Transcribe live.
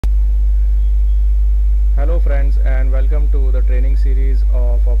friends, and welcome to the training series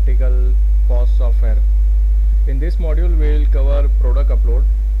of Optical POS Software. In this module we will cover product upload.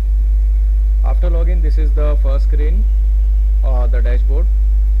 After login, this is the first screen or the dashboard.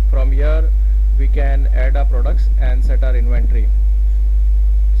 From here we can add our products and set our inventory.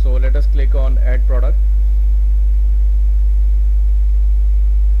 So let us click on add product.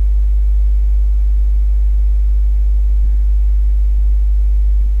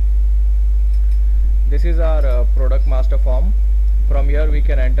 This is our product master form. From here we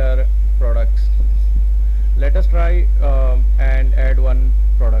can enter products. Let us try and add one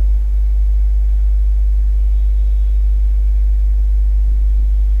product.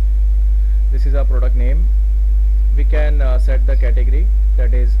 This is our product name. We can set the category,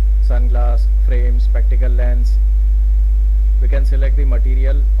 that is sunglass, frame, spectacle lens. We can select the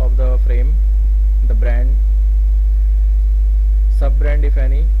material of the frame, the brand, sub brand if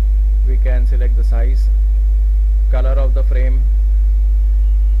any. We can select the size, color of the frame,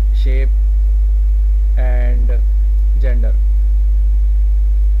 shape and gender.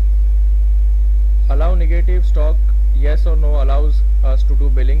 Allow negative stock, yes or no allows us to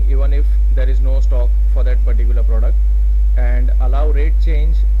do billing even if there is no stock for that particular product. And allow rate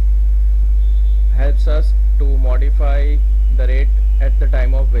change helps us to modify the rate at the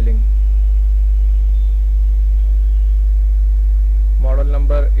time of billing. Model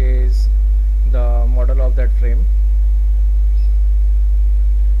number is the model of that frame.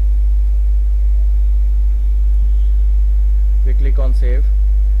 We click on save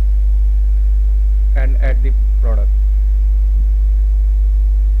and add the product.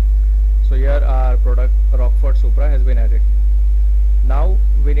 So here our product Rockford Supra has been added. Now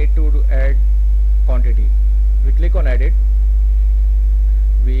we need to add quantity. We click on edit.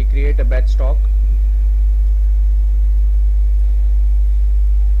 We create a batch stock.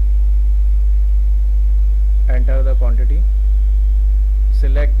 Enter the quantity,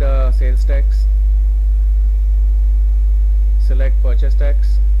 select the sales tax, select purchase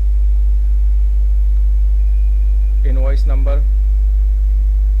tax, invoice number,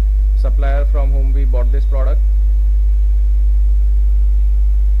 supplier from whom we bought this product,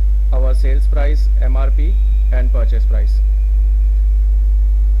 our sales price, MRP and purchase price.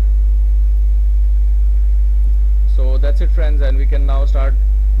 So that's it friends, and we can now start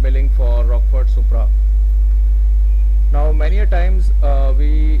billing for Rockford Supra. Now many a times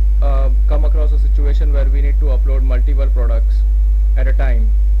we come across a situation where we need to upload multiple products at a time.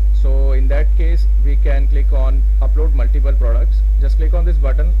 So in that case we can click on upload multiple products. Just click on this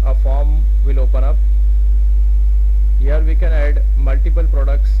button, a form will open up. Here we can add multiple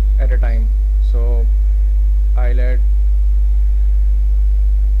products at a time. So I'll add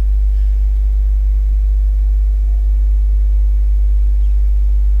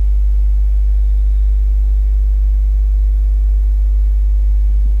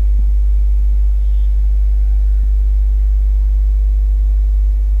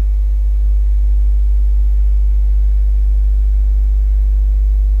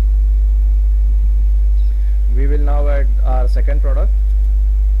now add our second product.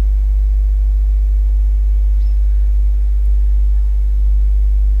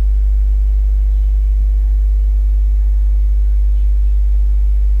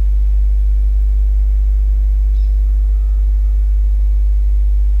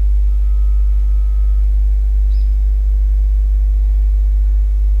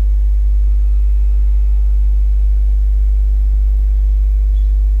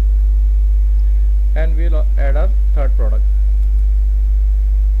 And we'll add our third product.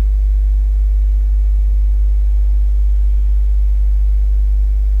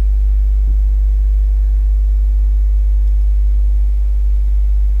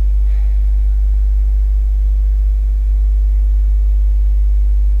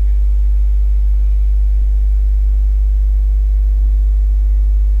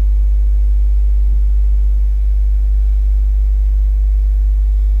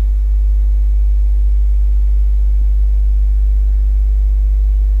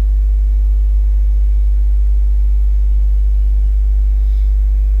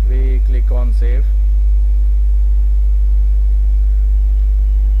 Click on save.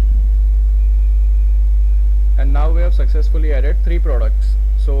 And now we have successfully added 3 products.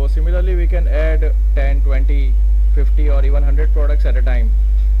 So similarly we can add 10, 20, 50 or even 100 products at a time.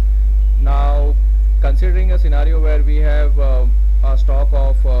 Now considering a scenario where we have a stock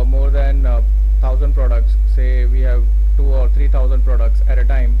of more than 1000 products, say we have 2,000 or 3,000 products at a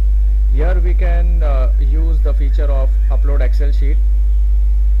time, here we can use the feature of upload Excel sheet.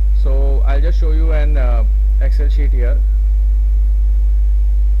 So I'll just show you an Excel sheet here.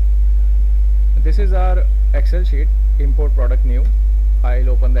 This is our Excel sheet, import product new. I'll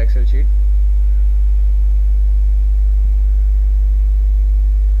open the Excel sheet.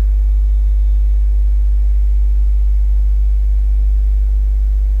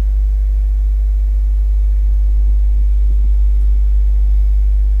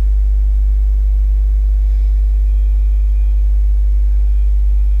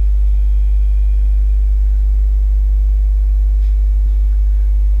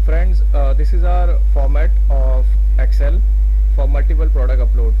 Friends, this is our format of Excel for multiple product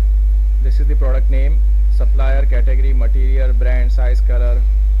upload. This is the product name, supplier, category, material, brand, size, color,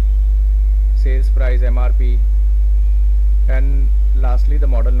 sales price, MRP, and lastly the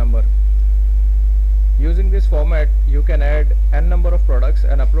model number. Using this format, you can add n number of products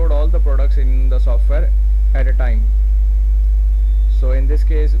and upload all the products in the software at a time. So in this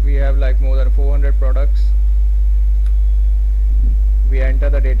case, we have like more than 400 products. We enter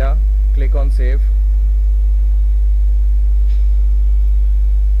the data, click on save.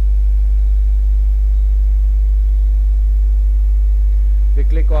 We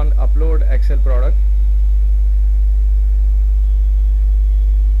click on upload Excel product.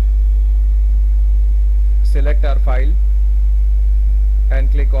 Select our file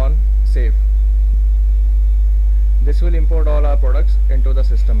and click on save. This will import all our products into the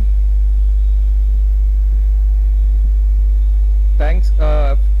system. Thanks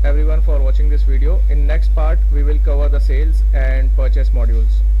everyone for watching this video. In next part we will cover the sales and purchase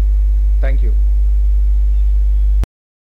modules. Thank you.